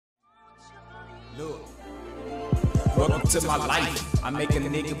Look, welcome to my life. I make a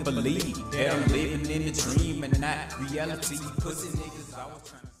nigga believe that I'm living in a dream and not reality. Pussy niggas always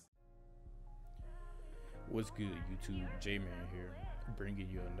trying to. What's good, YouTube? J-Man here, bringing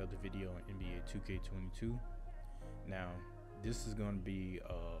you another video on NBA2K22. Now, this is going to be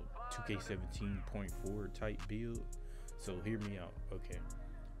a 2K17.4 type build, so hear me out. Okay,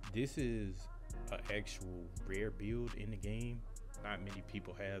 this is an actual rare build in the game. Not many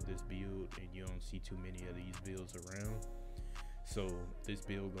people have this build, and you don't see too many of these builds around. So this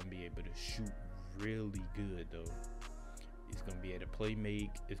build gonna be able to shoot really good though. It's gonna be able to play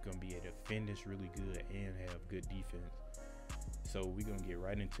make, it's gonna be able to finish really good and have good defense. So we're gonna get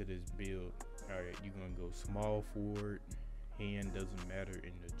right into this build. Alright, you're gonna go small forward, hand doesn't matter,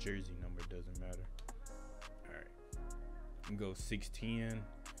 and the jersey number doesn't matter. Alright, you go 6'10",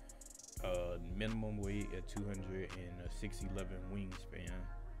 minimum weight at 200 and a 6'11" wingspan,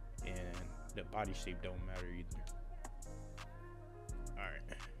 and the body shape don't matter either. Alright,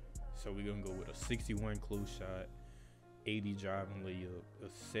 so we're gonna go with a 61 close shot, 80 driving layup, a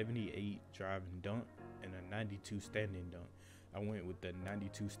 78 driving dunk, and a 92 standing dunk. I went with the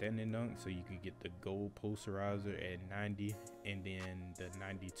 92 standing dunk so you could get the gold posterizer at 90, and then the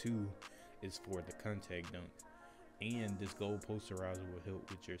 92 is for the contact dunk. And this gold posterizer will help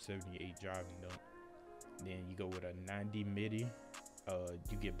with your 78 driving dunk. Then you go with a 90 midi.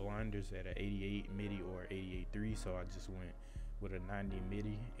 You get blinders at an 88 midi or 88 3. So I just went with a 90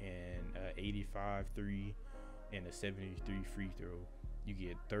 midi and a 85 3 and a 73 free throw. You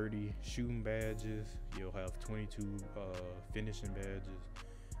get 30 shooting badges. You'll have 22 finishing badges.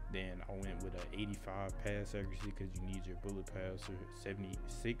 Then I went with an 85 pass accuracy because you need your bullet passer.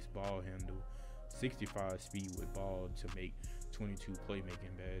 76 ball handle. 65 speed with ball to make 22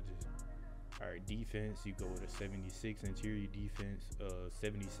 playmaking badges. Alright, defense, you go with a 76 interior defense,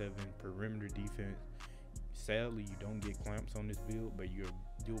 77 perimeter defense. Sadly, you don't get clamps on this build, but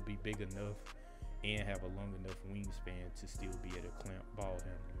you'll be big enough and have a long enough wingspan to still be able to clamp ball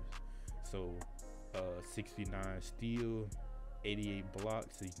handlers. So 69 steal, 88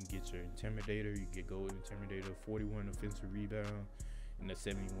 blocks so you can get your intimidator. You get gold intimidator, 41 offensive rebound, and a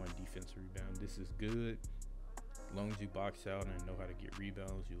 71 defensive rebound. This is good. As long as you box out and know how to get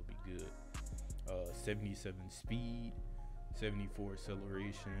rebounds, you'll be good. 77 speed, 74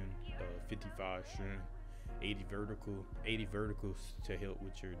 acceleration, 55 strength, 80 verticals to help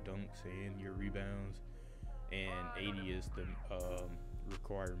with your dunks and your rebounds, and 80 is the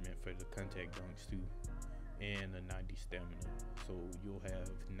requirement for the contact dunks too, and a 90 stamina. So you'll have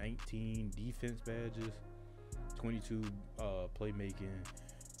 19 defense badges, 22 playmaking,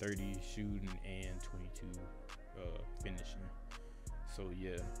 30 shooting, and 22 finishing. So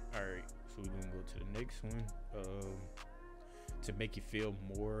yeah, all right, so we're gonna go to the next one. To make it feel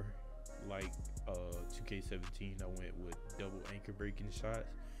more like 2K17, I went with double anchor breaking shots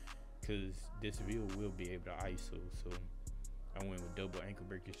because this build will be able to ISO. So I went with double anchor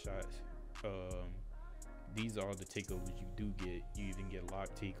breaking shots. These are all the takeovers you do get. You even get lock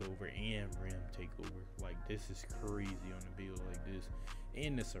takeover and rim takeover. Like, this is crazy on a build like this,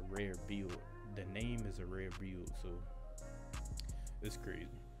 and it's a rare build. The name is a rare build, so it's crazy.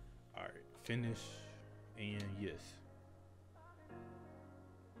 All right, finish, and yes,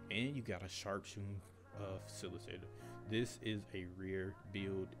 and you got a sharpshooting facilitator. This is a rare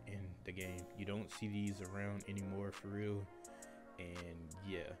build in the game. You don't see these around anymore for real, and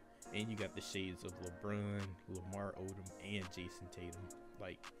yeah. And you got the shades of LeBron, Lamar Odom, and Jason Tatum.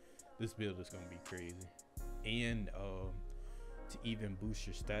 Like, this build is gonna be crazy. And to even boost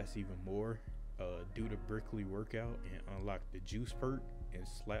your stats even more, do the Brickley workout and unlock the juice perk and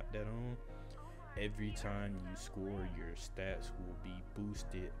slap that on. Every time you score, your stats will be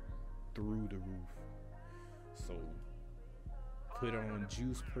boosted through the roof. So put on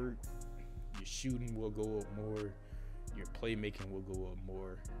juice perk, your shooting will go up more, your playmaking will go up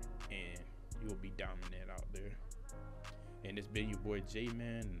more, and you'll be dominant out there. And it's been your boy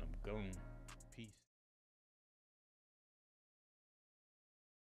J-Man, and I'm gone.